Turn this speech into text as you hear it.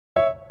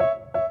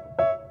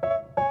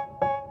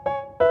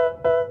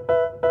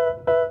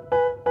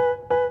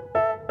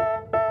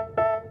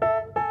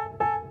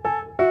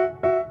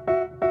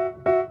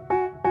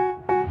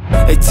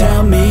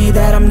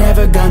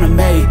gonna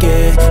make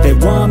it. They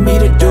want me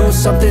to do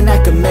something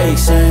that could make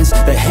sense.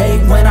 They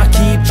hate when I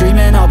keep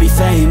dreaming I'll be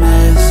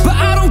famous, but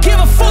I don't give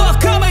a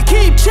fuck, I'ma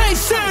keep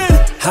chasing.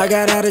 I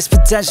got all this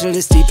potential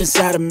that's deep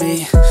inside of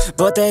me,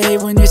 but they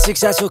hate when you're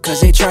successful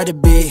cause they try to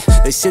be.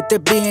 They sit there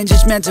being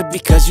judgmental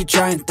because you're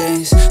trying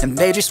things, and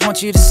they just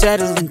want you to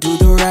settle and do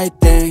the right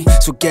thing.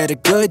 So get a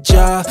good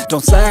job,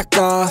 don't slack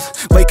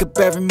off. Wake up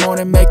every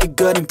morning, make a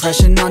good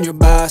impression on your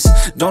boss.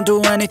 Don't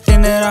do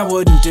anything that I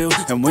wouldn't do,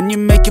 and when you're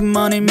making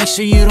money, make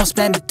sure you don't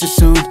spend it too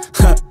soon.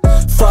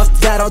 Fuck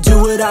that, I'll do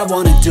what I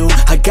wanna do.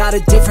 I got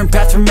a different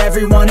path from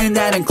everyone, and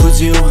that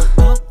includes you.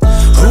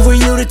 Who are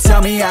you to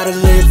tell me how to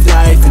live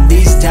life? In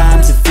these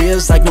times it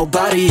feels like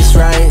nobody is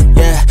right,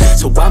 yeah.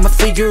 So I'ma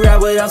figure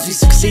out what else we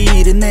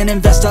succeed, and then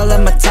invest all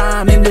of my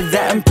time into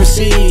that and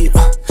proceed.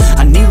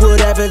 I need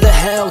whatever the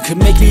hell could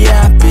make me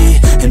happy,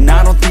 and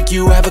I don't think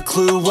you have a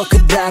clue what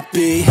could that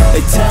be.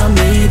 They tell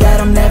me that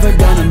I'm never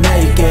gonna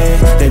make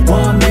it. They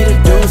want me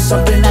to do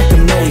something that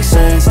can make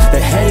sense.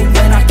 They hate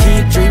when I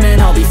keep dreaming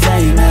I'll be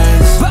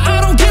famous, but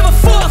I don't give a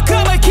fuck,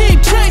 I'ma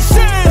keep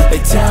chasing. They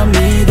tell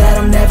me that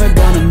I'm never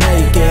gonna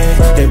make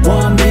it. They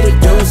want me to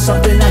do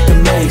something that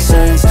can make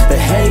sense. They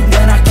hate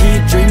when I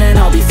keep dreaming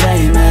I'll be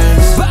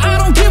famous, but I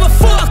don't give a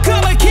fuck,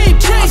 I'ma keep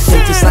chasing. I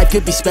think this life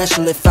could be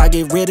special if I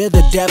get rid of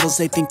the devils.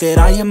 They think that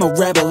I am a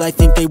rebel, I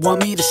think they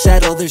want me to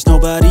settle. There's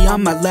nobody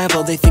on my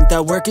level. They think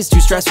that work is too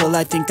stressful,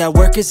 I think that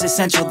work is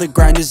essential. The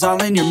grind is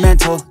all in your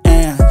mental,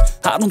 and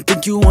I don't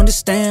think you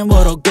understand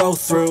what I'll go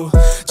through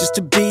just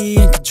to be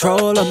in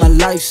control of my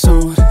life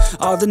soon.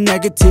 All the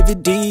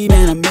negativity,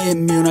 man, I'm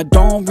immune. I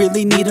don't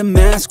really need a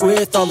mask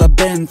with all I've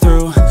been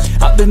through.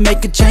 I've been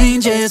making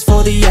changes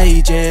for the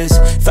ages.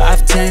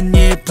 5-10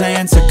 year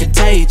plans are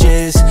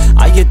contagious.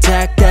 I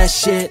attack that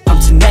shit, I'm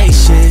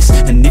tenacious.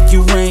 And if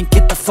you ain't,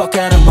 get the fuck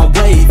out of my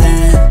way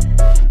then.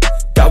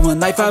 Got one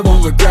life, I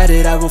won't regret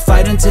it. I will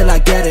fight until I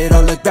get it.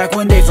 I'll look back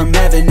one day from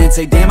heaven and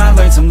say damn, I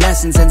learned some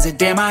lessons, and say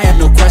damn, I have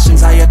no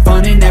questions. I had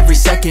fun in every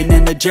second,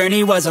 and the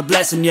journey was a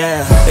blessing,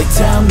 yeah. They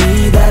tell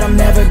me that I'm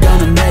never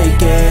gonna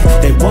make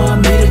it. They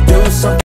want me to do something